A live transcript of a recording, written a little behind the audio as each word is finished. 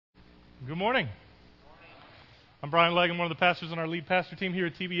Good morning. I'm Brian Legg. I'm one of the pastors on our lead pastor team here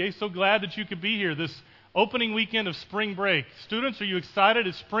at TBA. So glad that you could be here this opening weekend of spring break. Students, are you excited?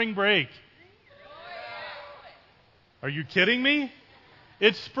 It's spring break. Are you kidding me?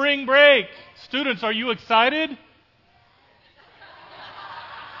 It's spring break. Students, are you excited?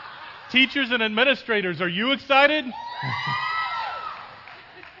 Teachers and administrators, are you excited?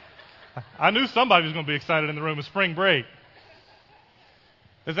 I knew somebody was going to be excited in the room. It's spring break.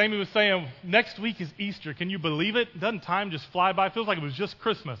 As Amy was saying, next week is Easter. Can you believe it? Doesn't time just fly by? It feels like it was just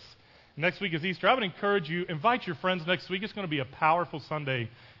Christmas. Next week is Easter. I would encourage you, invite your friends next week. It's going to be a powerful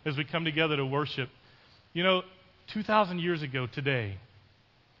Sunday as we come together to worship. You know, 2,000 years ago today,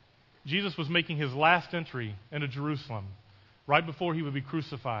 Jesus was making his last entry into Jerusalem right before he would be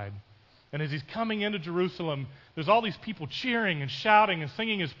crucified. And as he's coming into Jerusalem, there's all these people cheering and shouting and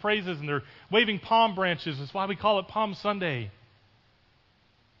singing his praises, and they're waving palm branches. That's why we call it Palm Sunday.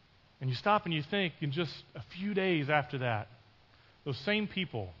 And you stop and you think, in just a few days after that, those same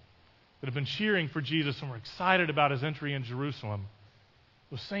people that have been cheering for Jesus and were excited about his entry in Jerusalem,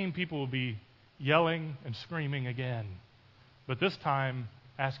 those same people will be yelling and screaming again, but this time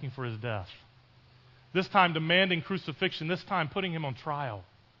asking for his death. This time demanding crucifixion, this time putting him on trial.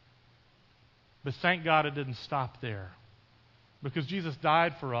 But thank God it didn't stop there, because Jesus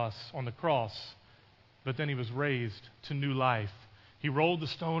died for us on the cross, but then he was raised to new life. He rolled the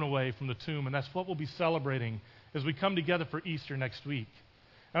stone away from the tomb, and that's what we'll be celebrating as we come together for Easter next week.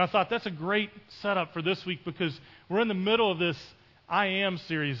 And I thought that's a great setup for this week, because we're in the middle of this I Am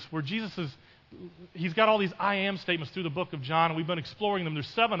series where he's got all these I Am statements through the book of John, and we've been exploring them. There's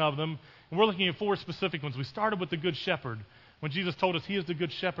 7 of them, and we're looking at 4 specific ones. We started with the Good Shepherd, when Jesus told us he is the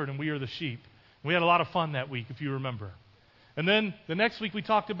Good Shepherd and we are the sheep. We had a lot of fun that week, if you remember. And then the next week we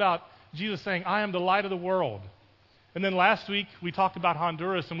talked about Jesus saying, I am the light of the world. And then last week, we talked about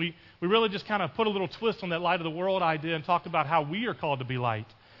Honduras, and we really just kind of put a little twist on that light of the world idea and talked about how we are called to be light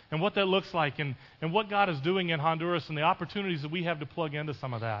and what that looks like and what God is doing in Honduras and the opportunities that we have to plug into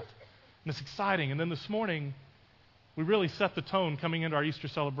some of that. And it's exciting. And then this morning, we really set the tone coming into our Easter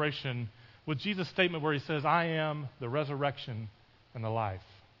celebration with Jesus' statement where he says, I am the resurrection and the life.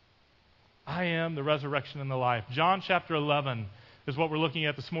 I am the resurrection and the life. John chapter 11 is what we're looking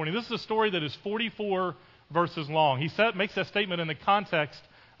at this morning. This is a story that is 44 verses long. He makes that statement in the context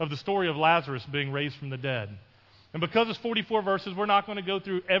of the story of Lazarus being raised from the dead. And because it's 44 verses, we're not going to go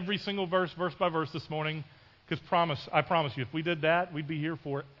through every single verse by verse this morning, because I promise you, if we did that, we'd be here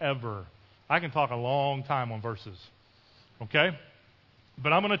forever. I can talk a long time on verses. Okay?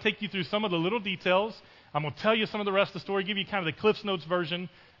 But I'm going to take you through some of the little details. I'm going to tell you some of the rest of the story, give you kind of the Cliff's Notes version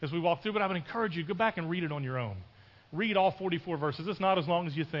as we walk through, but I would encourage you, go back and read it on your own. Read all 44 verses. It's not as long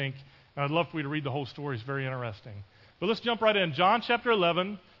as you think. And I'd love for you to read the whole story. It's very interesting. But let's jump right in. John chapter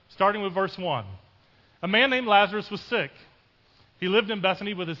 11, starting with verse 1. A man named Lazarus was sick. He lived in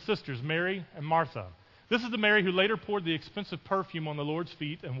Bethany with his sisters, Mary and Martha. This is the Mary who later poured the expensive perfume on the Lord's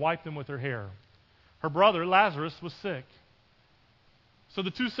feet and wiped them with her hair. Her brother, Lazarus, was sick. So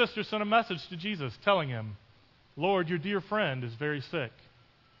the 2 sisters sent a message to Jesus telling him, Lord, your dear friend is very sick.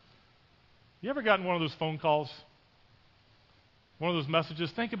 You ever gotten one of those phone calls? One of those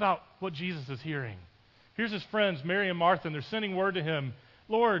messages? Think about what Jesus is hearing. Here's his friends, Mary and Martha, and they're sending word to him,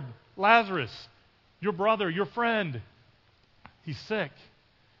 Lord, Lazarus, your brother, your friend, he's sick.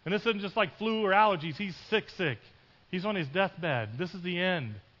 And this isn't just like flu or allergies. He's sick. He's on his deathbed. This is the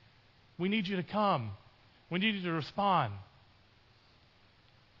end. We need you to come. We need you to respond.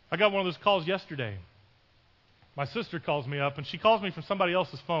 I got one of those calls yesterday. My sister calls me up, and she calls me from somebody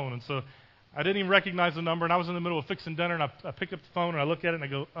else's phone, and so I didn't even recognize the number, and I was in the middle of fixing dinner, and I picked up the phone, and I look at it, and I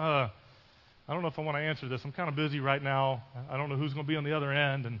go, I don't know if I want to answer this. I'm kind of busy right now. I don't know who's going to be on the other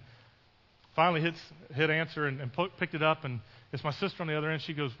end. And finally hit answer and picked it up, and it's my sister on the other end.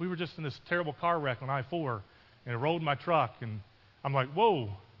 She goes, we were just in this terrible car wreck on I-4, and it rolled my truck. And I'm like, whoa,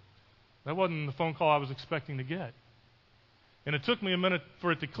 that wasn't the phone call I was expecting to get. And it took me a minute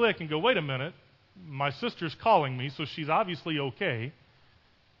for it to click and go, wait a minute, my sister's calling me, so she's obviously okay.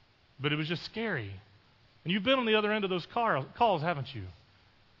 But it was just scary. And you've been on the other end of those calls, haven't you?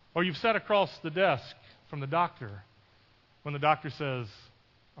 Or you've sat across the desk from the doctor when the doctor says,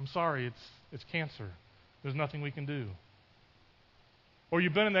 I'm sorry, it's cancer. There's nothing we can do. Or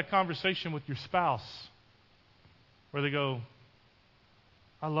you've been in that conversation with your spouse where they go,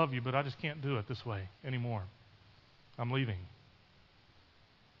 I love you, but I just can't do it this way anymore. I'm leaving.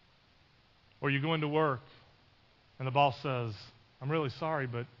 Or you go into work and the boss says, I'm really sorry,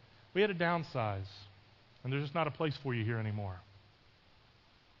 but we had to downsize, and there's just not a place for you here anymore.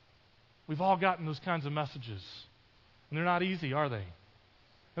 We've all gotten those kinds of messages, and they're not easy, are they?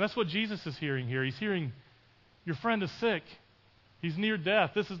 And that's what Jesus is hearing here. He's hearing, your friend is sick. He's near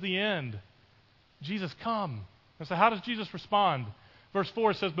death. This is the end. Jesus, come. And so how does Jesus respond? Verse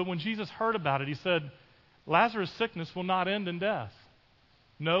 4 says, but when Jesus heard about it, he said, Lazarus' sickness will not end in death.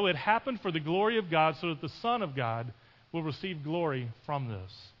 No, it happened for the glory of God, so that the Son of God will receive glory from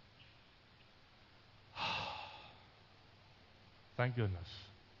this. Thank goodness.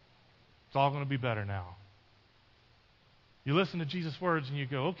 It's all going to be better now. You listen to Jesus' words and you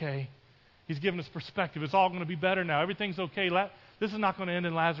go, okay, he's given us perspective. It's all going to be better now. Everything's okay. This is not going to end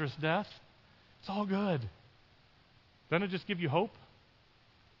in Lazarus' death. It's all good. Doesn't it just give you hope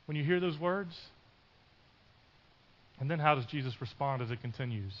when you hear those words? And then how does Jesus respond as it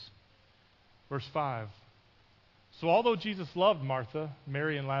continues? Verse 5. So although Jesus loved Martha,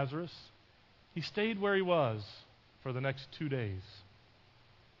 Mary, and Lazarus, he stayed where he was for the next 2 days.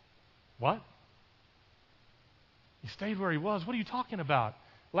 What? He stayed where he was? What are you talking about?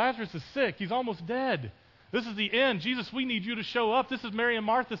 Lazarus is sick. He's almost dead. This is the end. Jesus, we need you to show up. This is Mary and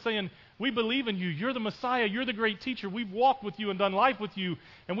Martha saying, we believe in you. You're the Messiah. You're the great teacher. We've walked with you and done life with you,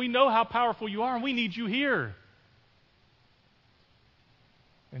 and we know how powerful you are, and we need you here.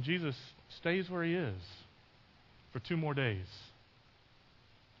 And Jesus stays where he is for 2 more days.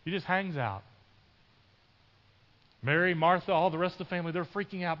 He just hangs out. Mary, Martha, all the rest of the family, they're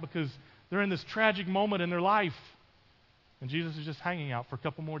freaking out because they're in this tragic moment in their life. And Jesus is just hanging out for a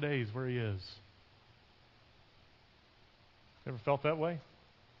couple more days where he is. Ever felt that way?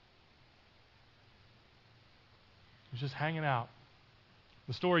 He's just hanging out.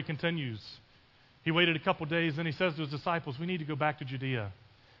 The story continues. He waited a couple days, then he says to his disciples, we need to go back to Judea.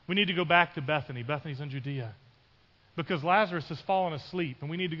 We need to go back to Bethany. Bethany's in Judea. Because Lazarus has fallen asleep, and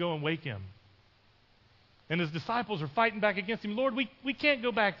we need to go and wake him. And his disciples are fighting back against him. Lord, we can't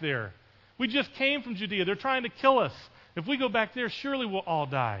go back there. We just came from Judea. They're trying to kill us. If we go back there, surely we'll all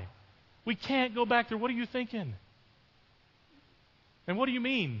die. We can't go back there. What are you thinking? And what do you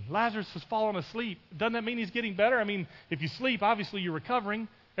mean? Lazarus has fallen asleep. Doesn't that mean he's getting better? I mean, if you sleep, obviously you're recovering.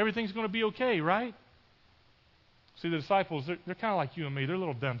 Everything's going to be okay, right? See, the disciples, they're kind of like you and me. They're a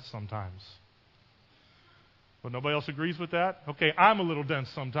little dense sometimes. But nobody else agrees with that? Okay, I'm a little dense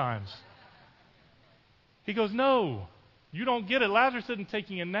sometimes. He goes, no, you don't get it. Lazarus isn't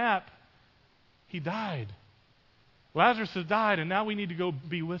taking a nap. He died. Lazarus has died, and now we need to go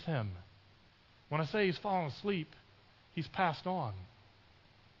be with him. When I say he's fallen asleep, he's passed on.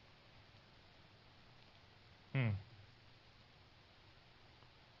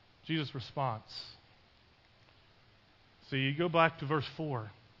 Jesus' response. See, you go back to verse 4.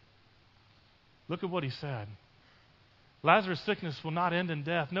 Look at what he said. Lazarus' sickness will not end in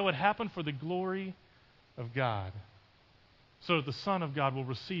death. No, it happened for the glory of God, so that the Son of God will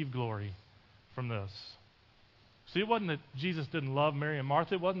receive glory from this. See, it wasn't that Jesus didn't love Mary and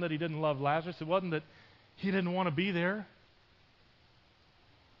Martha. It wasn't that he didn't love Lazarus. It wasn't that he didn't want to be there.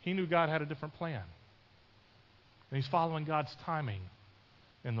 He knew God had a different plan. And he's following God's timing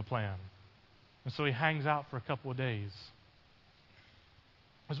in the plan. And so he hangs out for a couple of days.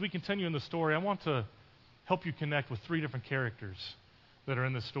 As we continue in the story, I want to help you connect with 3 different characters that are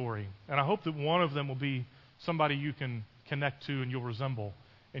in this story. And I hope that one of them will be somebody you can connect to and you'll resemble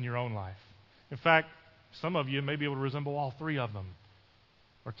in your own life. In fact, some of you may be able to resemble all 3 of them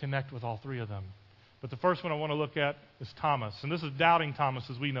or connect with all 3 of them. But the first one I want to look at is Thomas. And this is doubting Thomas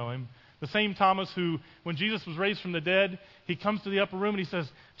as we know him. The same Thomas who, when Jesus was raised from the dead, he comes to the upper room and he says,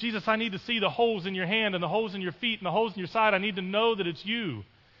 Jesus, I need to see the holes in your hand and the holes in your feet and the holes in your side. I need to know that it's you.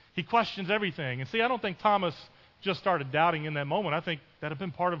 He questions everything. And see, I don't think Thomas just started doubting in that moment. I think that had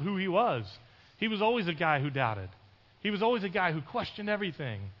been part of who he was. He was always a guy who doubted. He was always a guy who questioned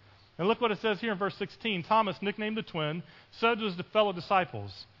everything. And look what it says here in verse 16. Thomas, nicknamed the twin, said to his fellow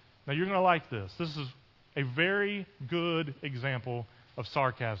disciples, now you're going to like this. This is a very good example of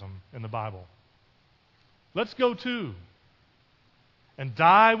sarcasm in the Bible. Let's go too and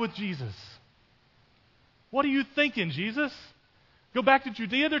die with Jesus. What are you thinking, Jesus? Go back to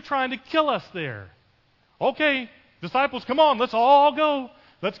Judea? They're trying to kill us there. Okay, disciples, come on, let's all go.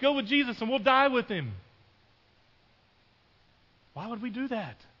 Let's go with Jesus and we'll die with him. Why would we do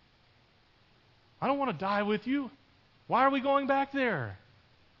that? I don't want to die with you. Why are we going back there?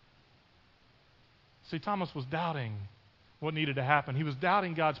 See, Thomas was doubting what needed to happen. He was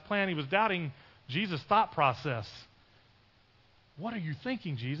doubting God's plan. He was doubting Jesus' thought process. What are you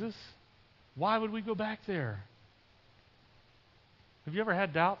thinking, Jesus? Why would we go back there? Have you ever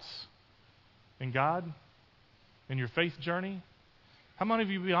had doubts in God, in your faith journey? How many of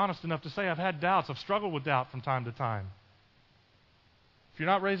you be honest enough to say, I've had doubts, I've struggled with doubt from time to time? If you're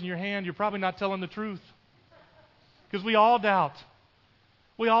not raising your hand, you're probably not telling the truth. Because we all doubt.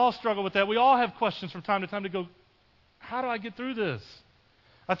 We all struggle with that. We all have questions from time to time to go, how do I get through this?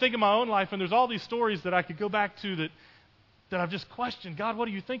 I think of my own life, and there's all these stories that I could go back to that I've just questioned. God, what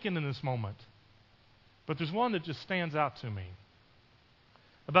are you thinking in this moment? But there's one that just stands out to me.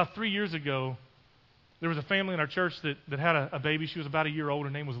 About 3 years ago, there was a family in our church that had a baby. She was about a year old.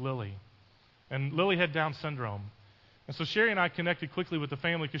 Her name was Lily. And Lily had Down syndrome. And so Sherry and I connected quickly with the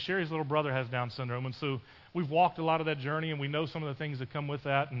family because Sherry's little brother has Down syndrome. And so we've walked a lot of that journey, and we know some of the things that come with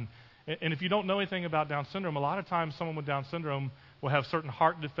that. And if you don't know anything about Down syndrome, a lot of times someone with Down syndrome will have certain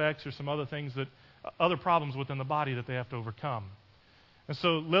heart defects or some other things other problems within the body that they have to overcome. And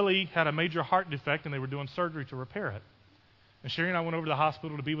so Lily had a major heart defect, and they were doing surgery to repair it. And Sherry and I went over to the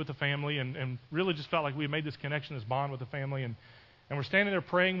hospital to be with the family and really just felt like we had made this connection, this bond with the family. And we're standing there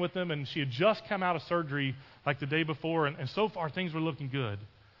praying with them, and she had just come out of surgery like the day before, and so far things were looking good.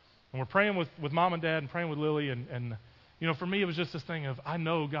 And we're praying with Mom and Dad and praying with Lily, and for me it was just this thing of, I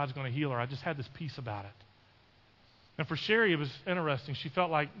know God's going to heal her. I just had this peace about it. And for Sherry, it was interesting. She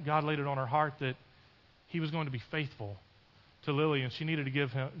felt like God laid it on her heart that He was going to be faithful to Lily, and she needed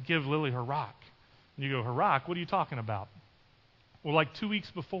to give Lily her rock. And you go, her rock? What are you talking about? Well, like 2 weeks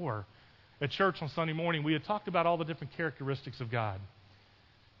before, at church on Sunday morning, we had talked about all the different characteristics of God.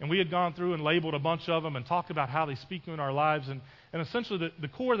 And we had gone through and labeled a bunch of them and talked about how they speak in our lives. And essentially the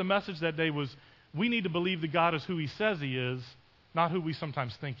core of the message that day was, we need to believe that God is who He says He is, not who we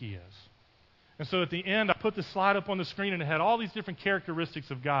sometimes think He is. And so at the end, I put the slide up on the screen, and it had all these different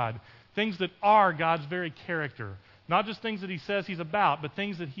characteristics of God, things that are God's very character. Not just things that He says He's about, but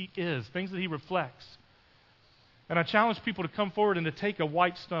things that He is, things that He reflects. And I challenge people to come forward and to take a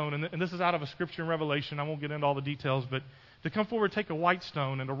white stone, and this is out of a scripture in Revelation. I won't get into all the details, but to come forward, take a white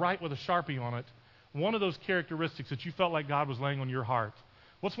stone, and to write with a Sharpie on it one of those characteristics that you felt like God was laying on your heart.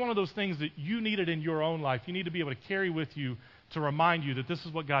 What's one of those things that you needed in your own life? You need to be able to carry with you to remind you that this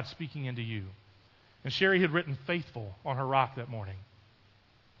is what God's speaking into you. And Sherry had written faithful on her rock that morning.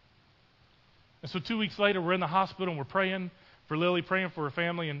 And so 2 weeks later, we're in the hospital, and we're praying for Lily, praying for her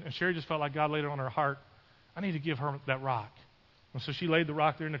family, and Sherry just felt like God laid it on her heart. I need to give her that rock. And so she laid the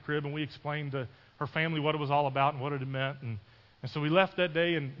rock there in the crib, and we explained to her family what it was all about and what it had meant. And so we left that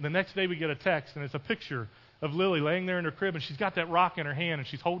day, and the next day we get a text, and it's a picture of Lily laying there in her crib, and she's got that rock in her hand, and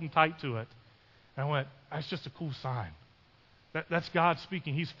she's holding tight to it. And I went, that's just a cool sign. That's God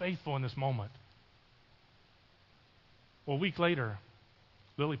speaking. He's faithful in this moment. Well, a week later,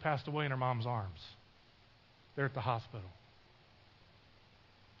 Lily passed away in her mom's arms. There at the hospital.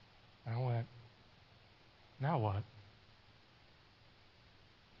 And I went, now what?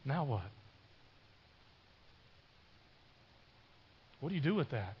 Now what? What do you do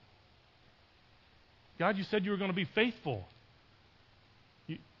with that? God, you said you were going to be faithful.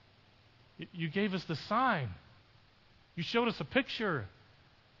 You gave us the sign. You showed us a picture.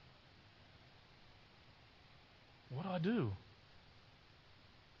 What do I do?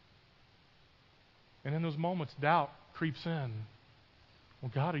 And in those moments, doubt creeps in.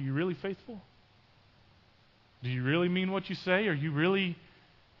 Well, God, are you really faithful? Do you really mean what you say? Are you really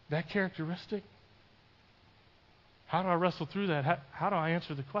that characteristic? How do I wrestle through that? How do I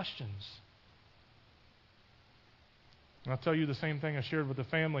answer the questions? And I'll tell you the same thing I shared with the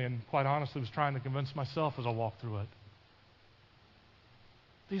family, and quite honestly was trying to convince myself as I walked through it.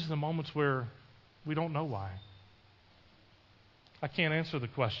 These are the moments where we don't know why. I can't answer the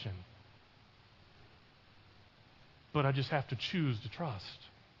question. But I just have to choose to trust.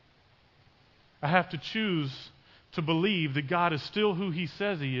 I have to choose to believe that God is still who He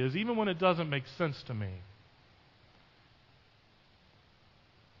says He is, even when it doesn't make sense to me.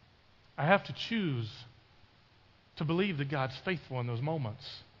 I have to choose to believe that God's faithful in those moments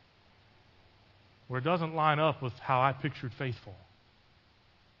where it doesn't line up with how I pictured faithful.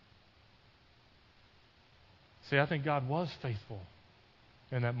 See, I think God was faithful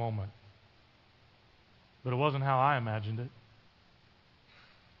in that moment. But it wasn't how I imagined it.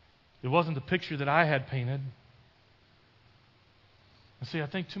 It wasn't the picture that I had painted. And see, I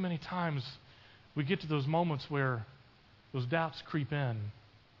think too many times we get to those moments where those doubts creep in.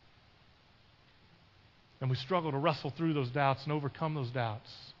 And we struggle to wrestle through those doubts and overcome those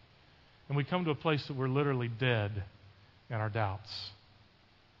doubts. And we come to a place that we're literally dead in our doubts.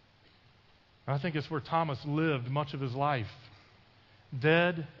 And I think it's where Thomas lived much of his life.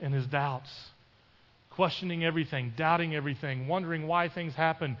 Dead in his doubts. Questioning everything, doubting everything, wondering why things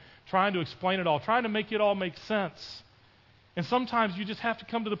happen, trying to explain it all, trying to make it all make sense. And sometimes you just have to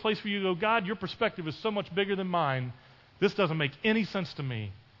come to the place where you go, God, your perspective is so much bigger than mine. This doesn't make any sense to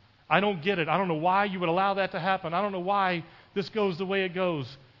me. I don't get it. I don't know why you would allow that to happen. I don't know why this goes the way it goes,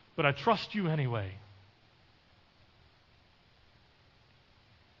 but I trust you anyway.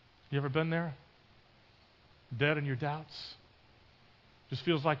 You ever been there? Dead in your doubts? Just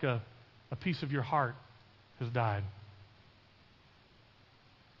feels like a piece of your heart has died.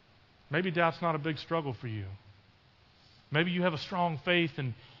 Maybe doubt's not a big struggle for you. Maybe you have a strong faith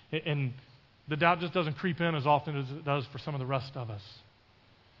and the doubt just doesn't creep in as often as it does for some of the rest of us.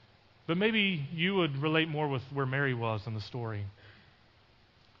 But maybe you would relate more with where Mary was in the story.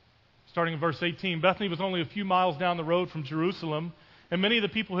 Starting in verse 18, Bethany was only a few miles down the road from Jerusalem, and many of the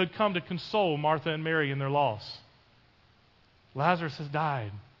people had come to console Martha and Mary in their loss. Lazarus has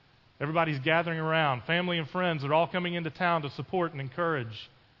died. Everybody's gathering around. Family and friends are all coming into town to support and encourage.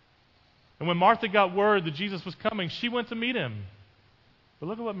 And when Martha got word that Jesus was coming, she went to meet him. But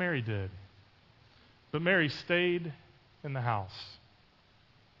look at what Mary did. But Mary stayed in the house.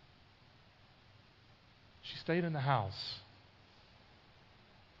 She stayed in the house.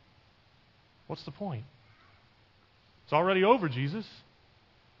 What's the point? It's already over, Jesus.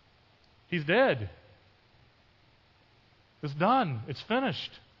 He's dead. It's done. It's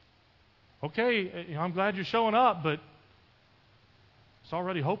finished. Okay, I'm glad you're showing up, but it's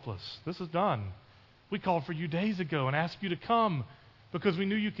already hopeless. This is done. We called for you days ago and asked you to come because we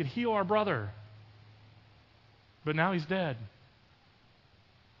knew you could heal our brother. But now he's dead.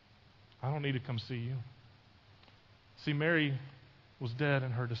 I don't need to come see you. See, Mary was dead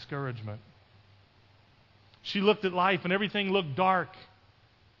in her discouragement. She looked at life and everything looked dark.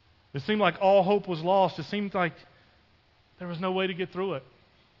 It seemed like all hope was lost. It seemed like there was no way to get through it.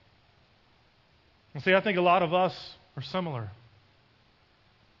 And see, I think a lot of us are similar.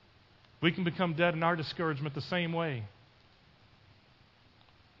 We can become dead in our discouragement the same way.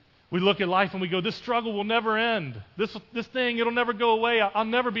 We look at life and we go, this struggle will never end. This thing, it'll never go away. I'll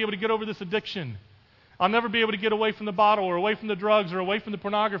never be able to get over this addiction. I'll never be able to get away from the bottle or away from the drugs or away from the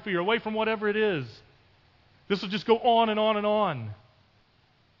pornography or away from whatever it is. This will just go on and on and on.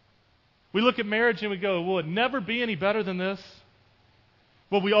 We look at marriage and we go, will it never be any better than this?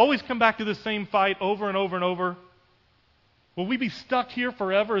 Will we always come back to this same fight over and over and over? Will we be stuck here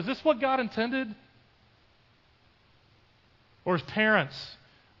forever? Is this what God intended? Or as parents,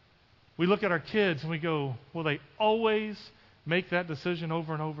 we look at our kids and we go, will they always make that decision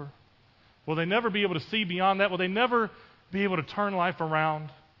over and over? Will they never be able to see beyond that? Will they never be able to turn life around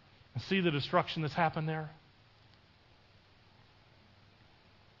and see the destruction that's happened there?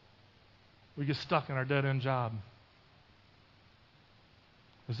 We get stuck in our dead-end job.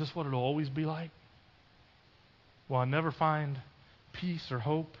 Is this what it'll always be like? Will I never find peace or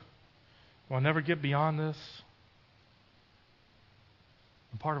hope? Will I never get beyond this?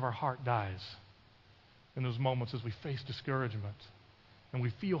 And part of our heart dies in those moments as we face discouragement and we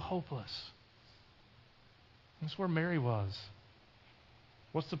feel hopeless. That's where Mary was.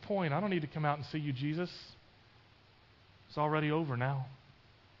 What's the point? I don't need to come out and see you, Jesus. It's already over now.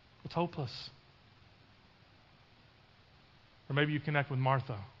 It's hopeless. Or maybe you connect with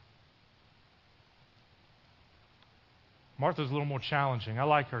Martha. Martha's a little more challenging. I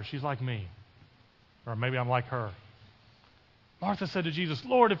like her. She's like me. Or maybe I'm like her. Martha said to Jesus,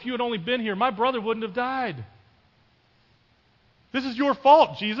 Lord, if you had only been here, my brother wouldn't have died. This is your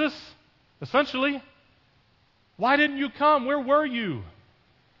fault, Jesus, essentially. Why didn't you come? Where were you?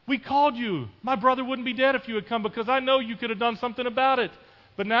 We called you. My brother wouldn't be dead if you had come because I know you could have done something about it.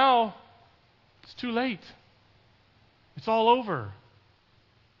 But now, it's too late. It's all over.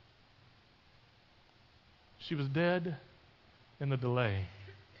 She was dead in the delay.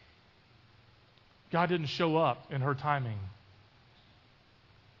 God didn't show up in her timing.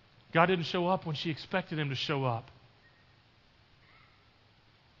 God didn't show up when she expected him to show up.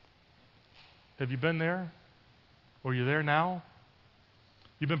 Have you been there? Or are you there now?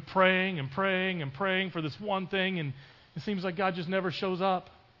 You've been praying and praying and praying for this one thing, and it seems like God just never shows up.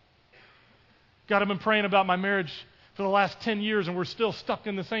 God, I've been praying about my marriage for the last 10 years, and we're still stuck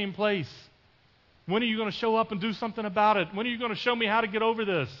in the same place. When are you going to show up and do something about it? When are you going to show me how to get over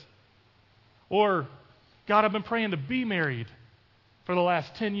this? Or, God, I've been praying to be married for the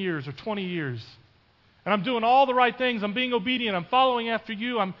last 10 years or 20 years. And I'm doing all the right things. I'm being obedient. I'm following after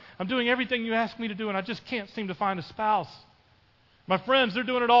you. I'm doing everything you ask me to do, and I just can't seem to find a spouse. My friends, they're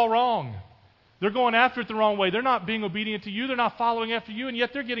doing it all wrong. They're going after it the wrong way. They're not being obedient to you. They're not following after you, and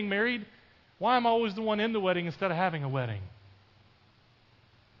yet they're getting married. Why am I always the one in the wedding instead of having a wedding?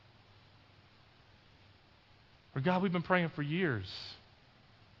 Or God, we've been praying for years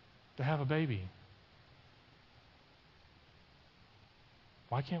to have a baby.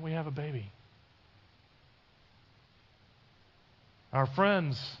 Why can't we have a baby? Our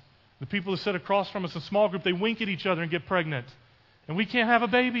friends, the people who sit across from us in a small group, they wink at each other and get pregnant. And we can't have a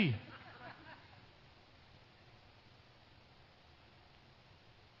baby.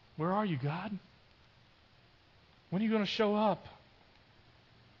 Where are you, God? When are you going to show up?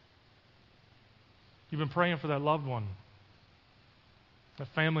 You've been praying for that loved one, that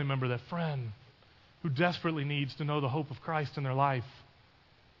family member, that friend who desperately needs to know the hope of Christ in their life.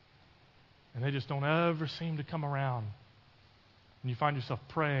 And they just don't ever seem to come around. And you find yourself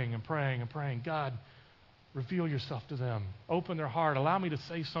praying and praying and praying. God, reveal yourself to them. Open their heart. Allow me to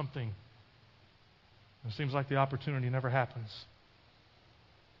say something. It seems like the opportunity never happens.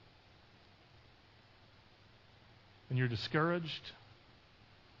 And you're discouraged.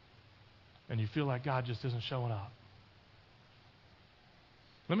 And you feel like God just isn't showing up.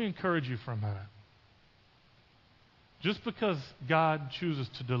 Let me encourage you for a minute. Just because God chooses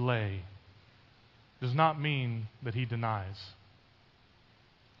to delay does not mean that He denies.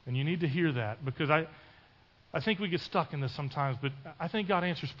 And you need to hear that, because I think we get stuck in this sometimes, but I think God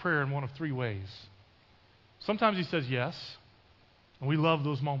answers prayer in one of three ways. Sometimes He says yes, and we love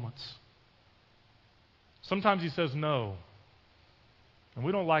those moments. Sometimes He says no, and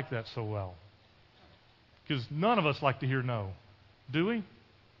we don't like that so well, because none of us like to hear no, do we?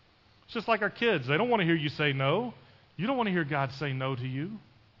 It's just like our kids. They don't want to hear you say no. You don't want to hear God say no to you.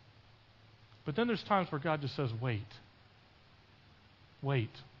 But then there's times where God just says, wait. Wait.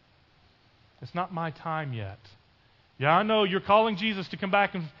 It's not my time yet. Yeah, I know you're calling Jesus to come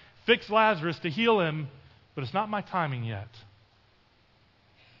back and fix Lazarus, to heal him, but it's not my timing yet.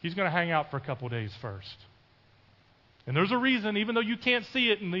 He's going to hang out for a couple days first. And there's a reason, even though you can't see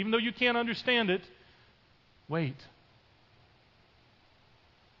it and even though you can't understand it, wait.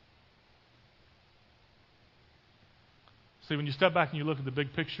 See, when you step back and you look at the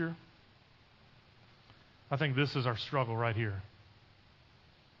big picture, I think this is our struggle right here.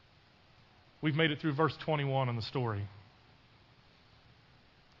 We've made it through verse 21 in the story.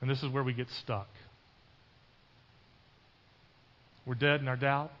 And this is where we get stuck. We're dead in our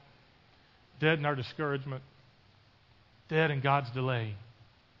doubt, dead in our discouragement, dead in God's delay.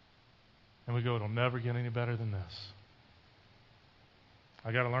 And we go, it'll never get any better than this.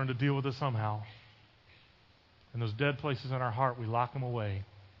 I got to learn to deal with it somehow. And those dead places in our heart, we lock them away.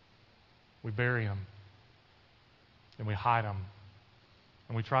 We bury them. And we hide them.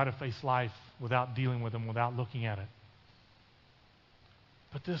 And we try to face life without dealing with them, without looking at it.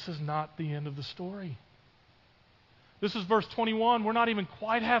 But this is not the end of the story. This is verse 21. We're not even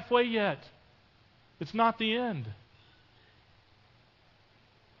quite halfway yet. It's not the end.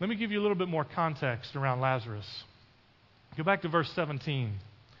 Let me give you a little bit more context around Lazarus. Go back to verse 17.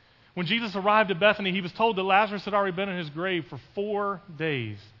 When Jesus arrived at Bethany, He was told that Lazarus had already been in his grave for 4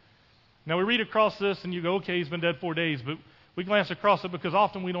 days. Now we read across this and you go, okay, he's been dead 4 days, but we glance across it because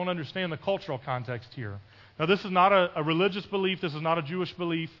often we don't understand the cultural context here. Now this is not a religious belief, this is not a Jewish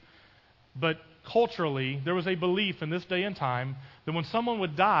belief, but culturally there was a belief in this day and time that when someone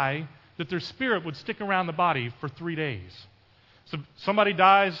would die, that their spirit would stick around the body for 3 days. So somebody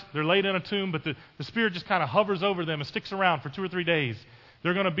dies, they're laid in a tomb, but the spirit just kind of hovers over them and sticks around for 2 or 3 days.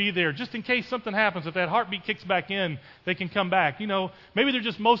 They're going to be there just in case something happens. If that heartbeat kicks back in, they can come back. You know, maybe they're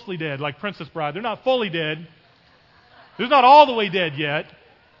just mostly dead, like Princess Bride. They're not fully dead. They're not all the way dead yet.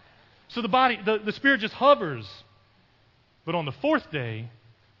 So the body, the spirit just hovers. But on the 4th day,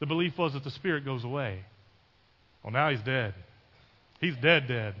 the belief was that the spirit goes away. Well, now he's dead. He's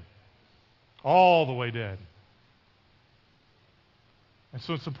dead. All the way dead. And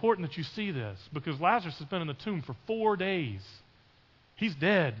so it's important that you see this, because Lazarus has been in the tomb for 4 days. He's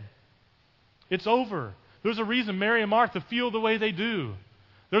dead. It's over. There's a reason Mary and Martha feel the way they do.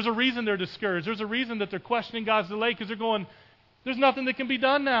 There's a reason they're discouraged. There's a reason that they're questioning God's delay, because they're going, there's nothing that can be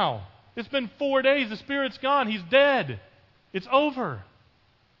done now. It's been 4 days. The Spirit's gone. He's dead. It's over.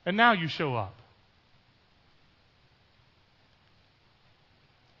 And now you show up.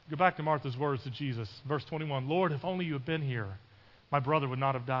 Go back to Martha's words to Jesus. Verse 21, Lord, if only you had been here, my brother would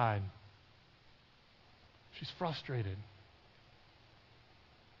not have died. She's frustrated.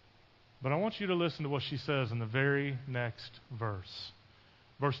 But I want you to listen to what she says in the very next verse.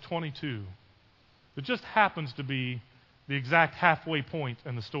 Verse 22. It just happens to be the exact halfway point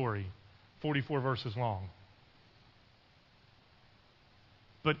in the story, 44 verses long.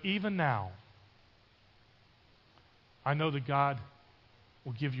 But even now, I know that God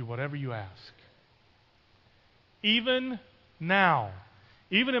will give you whatever you ask. Even now,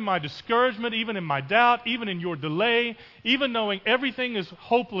 even in my discouragement, even in my doubt, even in your delay, even knowing everything is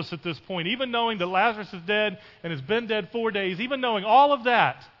hopeless at this point, even knowing that Lazarus is dead and has been dead 4 days, even knowing all of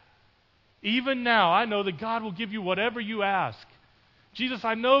that, even now I know that God will give you whatever you ask. Jesus,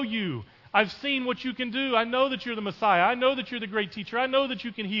 I know you. I've seen what you can do. I know that you're the Messiah. I know that you're the great teacher. I know that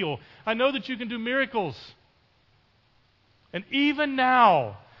you can heal. I know that you can do miracles. And even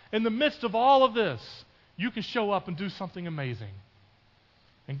now, in the midst of all of this, you can show up and do something amazing.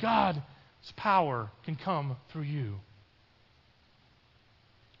 And God's power can come through you.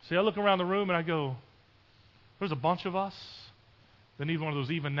 See, I look around the room and I go, there's a bunch of us that need one of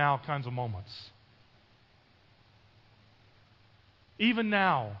those even now kinds of moments. Even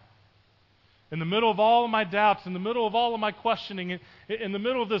now, in the middle of all of my doubts, in the middle of all of my questioning, in the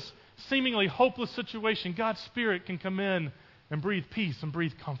middle of this seemingly hopeless situation, God's Spirit can come in and breathe peace and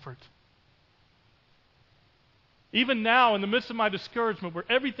breathe comfort. Even now, in the midst of my discouragement, where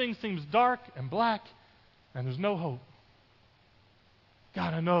everything seems dark and black and there's no hope,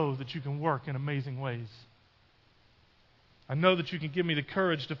 God, I know that you can work in amazing ways. I know that you can give me the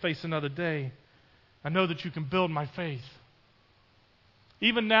courage to face another day. I know that you can build my faith.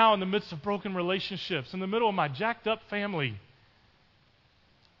 Even now, in the midst of broken relationships, in the middle of my jacked up family,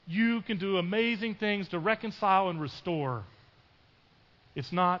 you can do amazing things to reconcile and restore.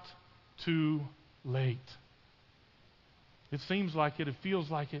 It's not too late. It seems like it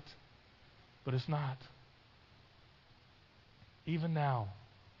feels like it, but it's not. Even now,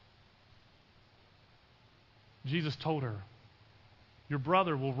 Jesus told her, your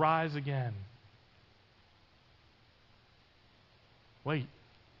brother will rise again. Wait,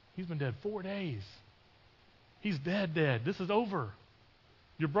 he's been dead 4 days. He's dead. This is over.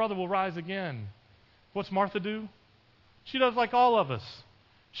 Your brother will rise again. What's Martha do? She does like all of us.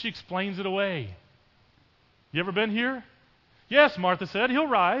 She explains it away. You ever been here? Yes, Martha said, he'll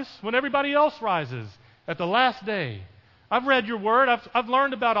rise when everybody else rises at the last day. I've read your word. I've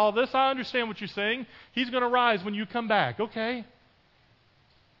learned about all this. I understand what you're saying. He's going to rise when you come back. Okay.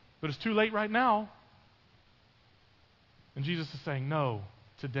 But it's too late right now. And Jesus is saying, no,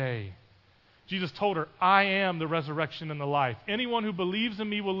 today. Jesus told her, I am the resurrection and the life. Anyone who believes in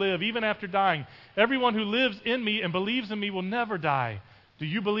me will live, even after dying. Everyone who lives in me and believes in me will never die. Do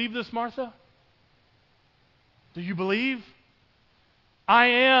you believe this, Martha? Do you believe? I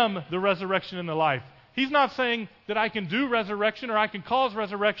am the resurrection and the life. He's not saying that I can do resurrection or I can cause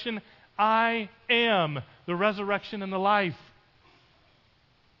resurrection. I am the resurrection and the life.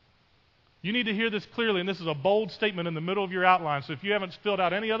 You need to hear this clearly, and this is a bold statement in the middle of your outline. So if you haven't filled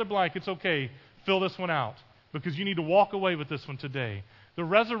out any other blank, it's okay. Fill this one out, because you need to walk away with this one today. The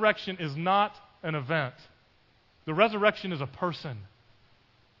resurrection is not an event. The resurrection is a person.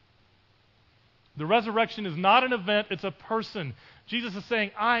 The resurrection is not an event, it's a person. Jesus is saying,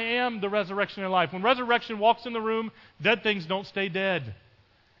 I am the resurrection and life. When resurrection walks in the room, dead things don't stay dead.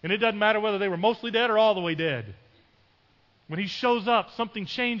 And it doesn't matter whether they were mostly dead or all the way dead. When he shows up, something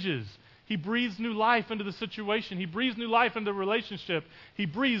changes. He breathes new life into the situation. He breathes new life into the relationship. He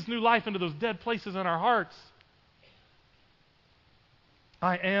breathes new life into those dead places in our hearts.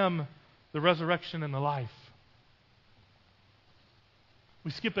 I am the resurrection and the life.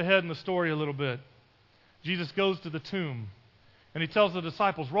 We skip ahead in the story a little bit. Jesus goes to the tomb, and he tells the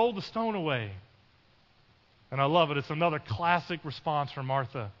disciples, roll the stone away. And I love it. It's another classic response from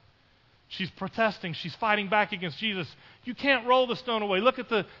Martha. She's protesting. She's fighting back against Jesus. You can't roll the stone away. Look at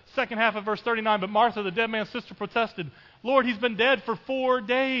the second half of verse 39. But Martha, the dead man's sister, protested, Lord, he's been dead for 4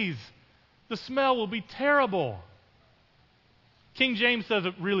 days. The smell will be terrible. King James says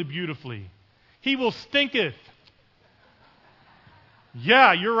it really beautifully. He will stinketh.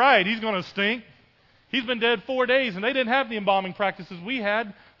 Yeah, you're right. He's going to stink. He's been dead 4 days, and they didn't have the embalming practices we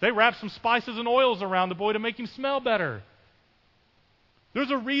had. They wrapped some spices and oils around the boy to make him smell better.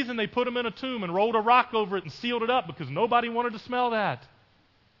 There's a reason they put him in a tomb and rolled a rock over it and sealed it up, because nobody wanted to smell that.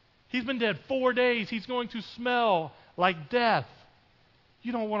 He's been dead 4 days. He's going to smell like death.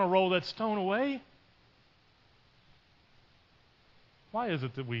 You don't want to roll that stone away. Why is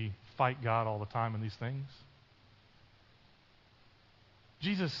it that we fight God all the time in these things?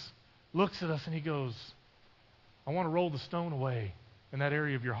 Jesus looks at us and he goes, I want to roll the stone away in that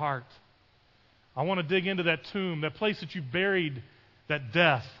area of your heart. I want to dig into that tomb, that place that you buried that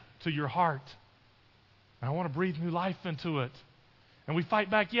death to your heart. And I want to breathe new life into it. And we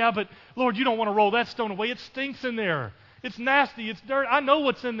fight back, yeah, but Lord, you don't want to roll that stone away. It stinks in there. It's nasty. It's dirt. I know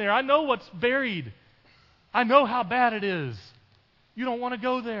what's in there. I know what's buried. I know how bad it is. You don't want to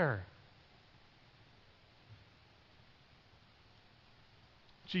go there.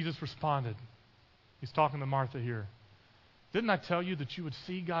 Jesus responded. He's talking to Martha here. Didn't I tell you that you would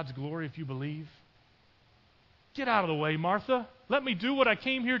see God's glory if you believe? Get out of the way, Martha. Let me do what I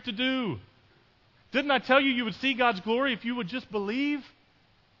came here to do. Didn't I tell you you would see God's glory if you would just believe?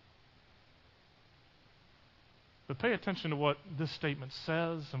 But pay attention to what this statement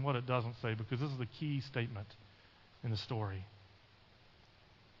says and what it doesn't say, because this is the key statement in the story.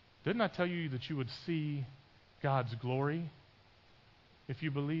 Didn't I tell you that you would see God's glory if you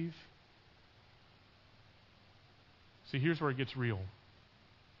believe? See, here's where it gets real.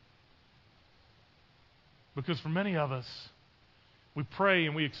 Because for many of us, we pray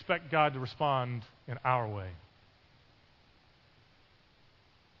and we expect God to respond in our way.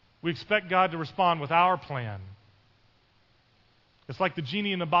 We expect God to respond with our plan. It's like the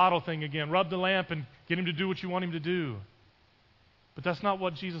genie in the bottle thing again. Rub the lamp and get him to do what you want him to do. But that's not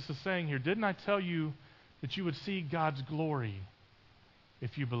what Jesus is saying here. Didn't I tell you that you would see God's glory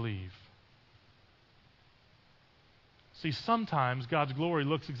if you believe? See, sometimes God's glory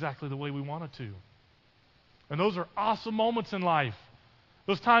looks exactly the way we want it to. And those are awesome moments in life.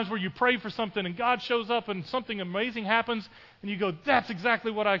 Those times where you pray for something and God shows up and something amazing happens and you go, that's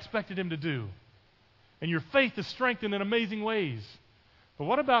exactly what I expected him to do. And your faith is strengthened in amazing ways. But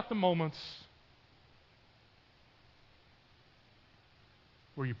what about the moments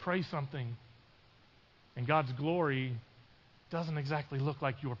where you pray something and God's glory doesn't exactly look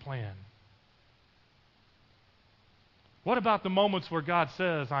like your plan? What about the moments where God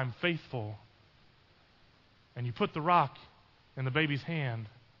says, I'm faithful, and you put the rock in the baby's hand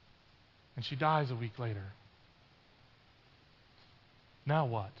and she dies a week later? Now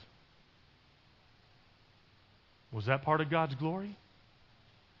what? Was that part of God's glory?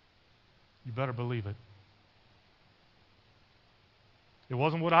 You better believe it. It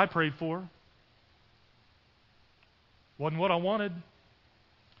wasn't what I prayed for. Wasn't what I wanted.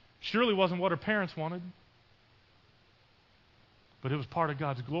 Surely wasn't what her parents wanted. But it was part of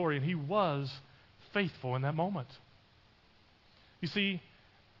God's glory, and he was faithful in that moment. You see,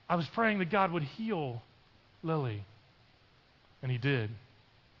 I was praying that God would heal Lily, and he did.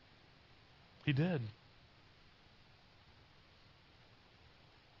 He did.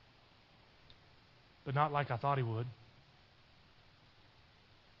 But not like I thought he would.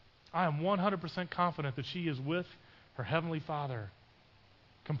 I am 100% confident that she is with her Heavenly Father,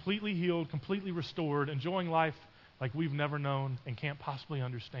 completely healed, completely restored, enjoying life like we've never known and can't possibly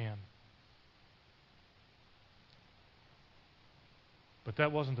understand. But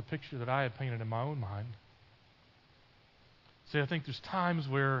that wasn't the picture that I had painted in my own mind. See, I think there's times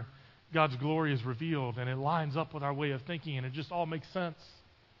where God's glory is revealed and it lines up with our way of thinking and it just all makes sense.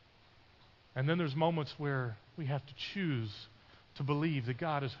 And then there's moments where we have to choose to believe that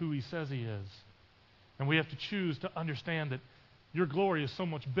God is who he says he is. And we have to choose to understand that your glory is so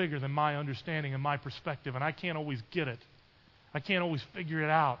much bigger than my understanding and my perspective, and I can't always get it. I can't always figure it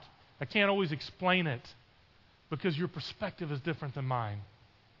out. I can't always explain it because your perspective is different than mine.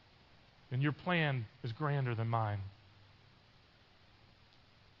 And your plan is grander than mine.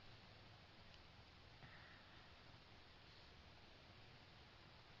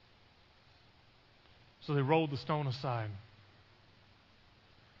 So they rolled the stone aside.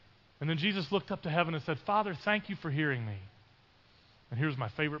 And then Jesus looked up to heaven and said, Father, thank you for hearing me. And here's my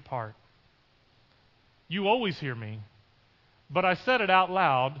favorite part. You always hear me, but I said it out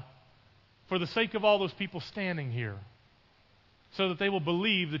loud for the sake of all those people standing here, so that they will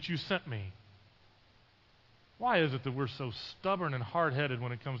believe that you sent me. Why is it that we're so stubborn and hard-headed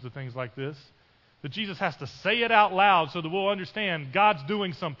when it comes to things like this? That Jesus has to say it out loud so that we'll understand God's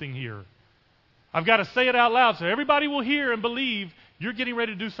doing something here. I've got to say it out loud so everybody will hear and believe you're getting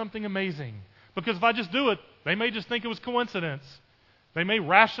ready to do something amazing. Because if I just do it, they may just think it was coincidence. They may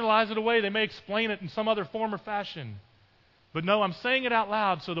rationalize it away. They may explain it in some other form or fashion. But no, I'm saying it out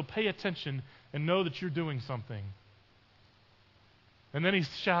loud so they'll pay attention and know that you're doing something. And then he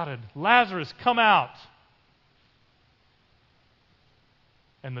shouted, Lazarus, come out.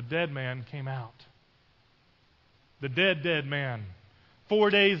 And the dead man came out. The dead man. 4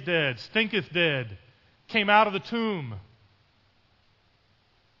 days dead, stinketh dead, came out of the tomb.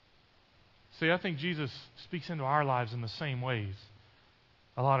 See, I think Jesus speaks into our lives in the same ways.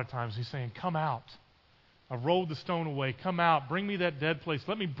 A lot of times he's saying, come out. I've rolled the stone away. Come out. Bring me that dead place.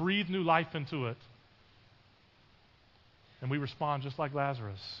 Let me breathe new life into it. And we respond just like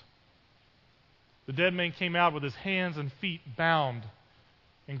Lazarus. The dead man came out with his hands and feet bound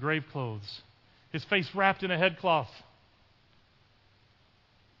in grave clothes, his face wrapped in a headcloth.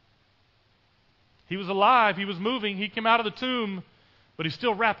 He was alive. He was moving. He came out of the tomb, but he's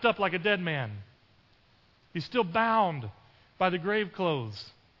still wrapped up like a dead man. He's still bound by the grave clothes.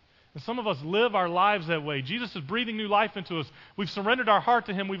 And some of us live our lives that way. Jesus is breathing new life into us. We've surrendered our heart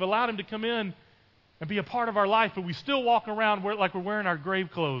to him. We've allowed him to come in and be a part of our life, but we still walk around like we're wearing our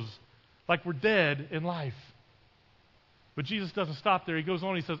grave clothes, like we're dead in life. But Jesus doesn't stop there. He goes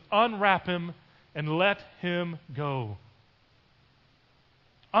on. He says, unwrap him and let him go.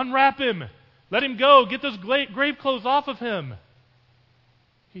 Unwrap him. Let him go. Get those grave clothes off of him.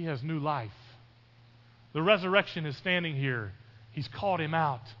 He has new life. The resurrection is standing here, He's called him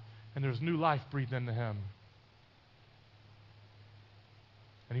out, and there's new life breathed into him.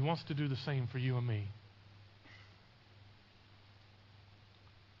 And he wants to do the same for you and me.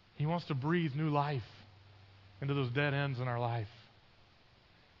 He wants to breathe new life into those dead ends in our life.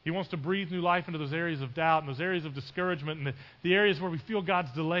 He wants to breathe new life into those areas of doubt and those areas of discouragement and the areas where we feel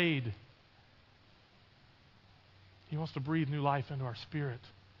God's delayed. He wants to breathe new life into our spirit,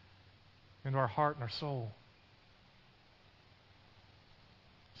 into our heart and our soul.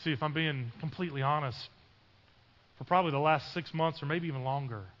 See, if I'm being completely honest, for probably the last 6 months or maybe even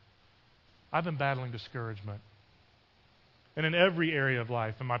longer, I've been battling discouragement. And in every area of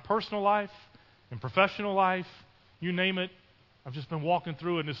life, in my personal life, in professional life, you name it, I've just been walking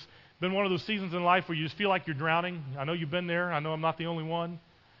through it. And it's been one of those seasons in life where you just feel like you're drowning. I know you've been there. I know I'm not the only one.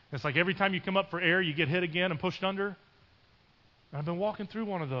 It's like every time you come up for air, you get hit again and pushed under. And I've been walking through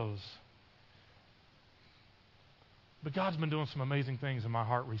one of those. But God's been doing some amazing things in my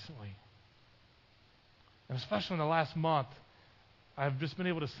heart recently. And especially in the last month, I've just been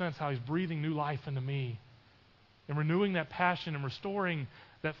able to sense how He's breathing new life into me and renewing that passion and restoring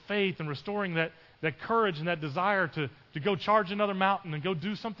that faith and restoring that courage and that desire to go charge another mountain and go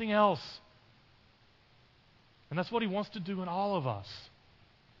do something else. And that's what He wants to do in all of us.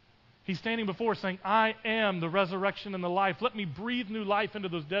 He's standing before us saying, I am the resurrection and the life. Let me breathe new life into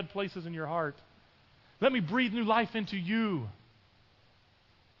those dead places in your heart. Let me breathe new life into you.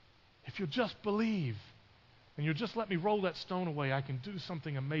 If you'll just believe and you'll just let me roll that stone away, I can do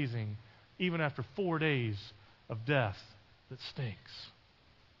something amazing even after 4 days of death that stinks.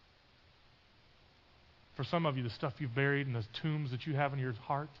 For some of you, the stuff you've buried and those tombs that you have in your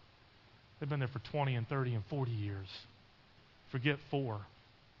heart, they've been there for 20 and 30 and 40 years. Forget 4.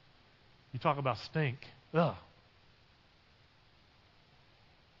 You talk about stink. Ugh.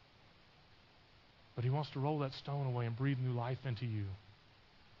 But He wants to roll that stone away and breathe new life into you.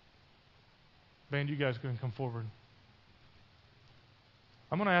 Band, you guys can come forward.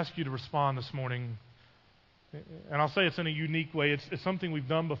 I'm going to ask you to respond this morning. And I'll say it's in a unique way. It's something we've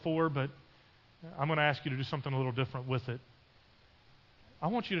done before, but I'm going to ask you to do something a little different with it. I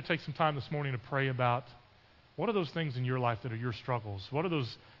want you to take some time this morning to pray about what are those things in your life that are your struggles? What are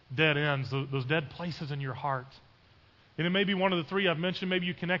those dead ends, those dead places in your heart? And it may be one of the 3 I've mentioned. Maybe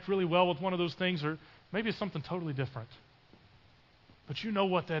you connect really well with one of those things, or maybe it's something totally different. But you know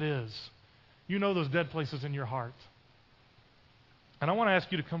what that is. You know those dead places in your heart. And I want to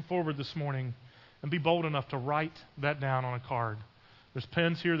ask you to come forward this morning and be bold enough to write that down on a card. There's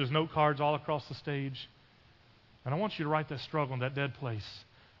pens here. There's note cards all across the stage. And I want you to write that struggle and that dead place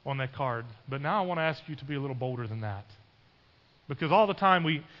on that card. But now I want to ask you to be a little bolder than that. Because all the time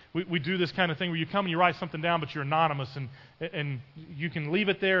we do this kind of thing where you come and you write something down, but you're anonymous and you can leave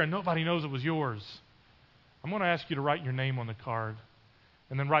it there and nobody knows it was yours. I'm going to ask you to write your name on the card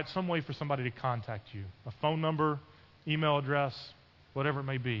and then write some way for somebody to contact you. A phone number, email address, whatever it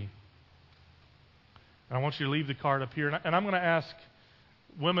may be. And I want you to leave the card up here. And I'm going to ask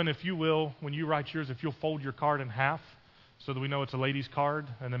women, if you will, when you write yours, if you'll fold your card in half so that we know it's a lady's card.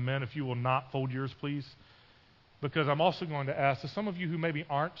 And then men, if you will not fold yours, please. Because I'm also going to ask, to some of you who maybe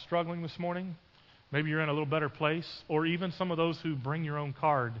aren't struggling this morning, maybe you're in a little better place, or even some of those who bring your own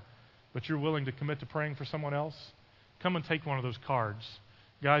card, but you're willing to commit to praying for someone else, come and take one of those cards.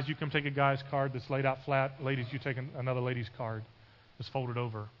 Guys, you come take a guy's card that's laid out flat. Ladies, you take another lady's card that's folded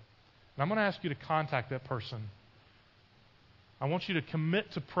over. And I'm going to ask you to contact that person. I want you to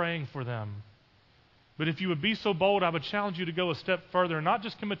commit to praying for them. But if you would be so bold, I would challenge you to go a step further and not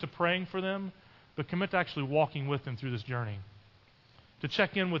just commit to praying for them, but commit to actually walking with them through this journey. To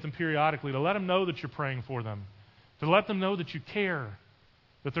check in with them periodically, to let them know that you're praying for them. To let them know that you care,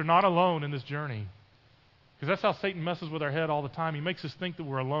 that they're not alone in this journey. Because that's how Satan messes with our head all the time. He makes us think that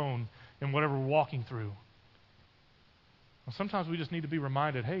we're alone in whatever we're walking through. Well, sometimes we just need to be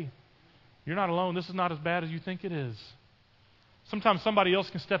reminded, hey, you're not alone. This is not as bad as you think it is. Sometimes somebody else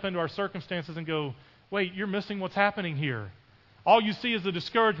can step into our circumstances and go, wait, you're missing what's happening here. All you see is the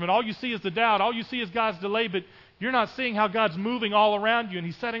discouragement. All you see is the doubt. All you see is God's delay, but you're not seeing how God's moving all around you and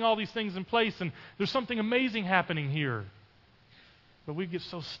He's setting all these things in place and there's something amazing happening here. But we get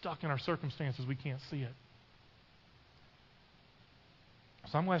so stuck in our circumstances we can't see it.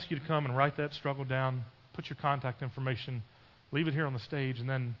 So I'm going to ask you to come and write that struggle down, put your contact information, leave it here on the stage, and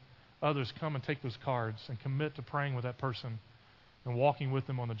then others come and take those cards and commit to praying with that person and walking with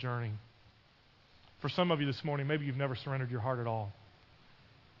them on the journey. For some of you this morning, maybe you've never surrendered your heart at all.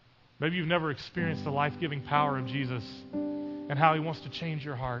 Maybe you've never experienced the life-giving power of Jesus and how He wants to change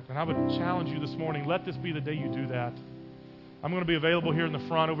your heart. And I would challenge you this morning, let this be the day you do that. I'm going to be available here in the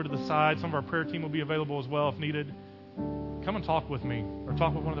front, over to the side. Some of our prayer team will be available as well if needed. come and talk with me or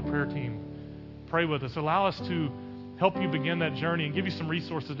talk with one of the prayer team. Pray with us. Allow us to help you begin that journey and give you some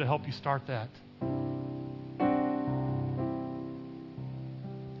resources to help you start that.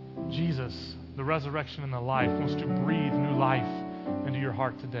 Jesus, the resurrection and the life, wants to breathe new life into your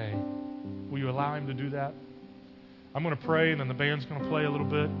heart today. Will you allow him to do that? I'm going to pray, and then the band's going to play a little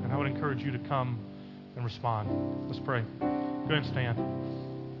bit, and I would encourage you to come and respond. Let's pray. Go ahead and stand.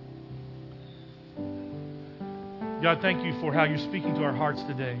 God, thank you for how you're speaking to our hearts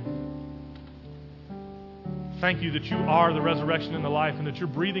today. Thank you that you are the resurrection and the life, and that you're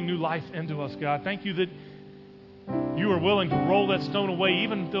breathing new life into us, God. Thank you that you are willing to roll that stone away,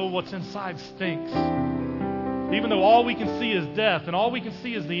 even though what's inside stinks. Even though all we can see is death, and all we can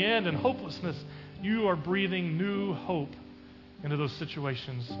see is the end and hopelessness, you are breathing new hope into those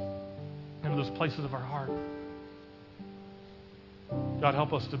situations, into those places of our heart. God,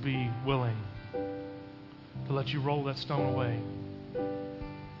 help us to be willing to let you roll that stone away,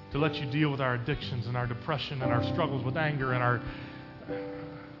 to let you deal with our addictions and our depression and our struggles with anger and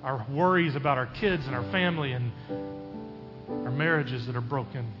our worries about our kids and our family and our marriages that are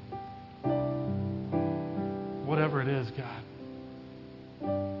broken. Whatever it is, God,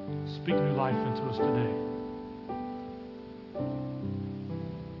 speak new life into us today.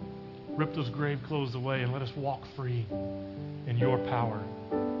 Rip those grave clothes away and let us walk free in your power,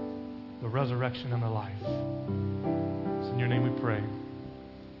 the resurrection and the life. It's in your name we pray.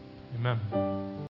 Amen.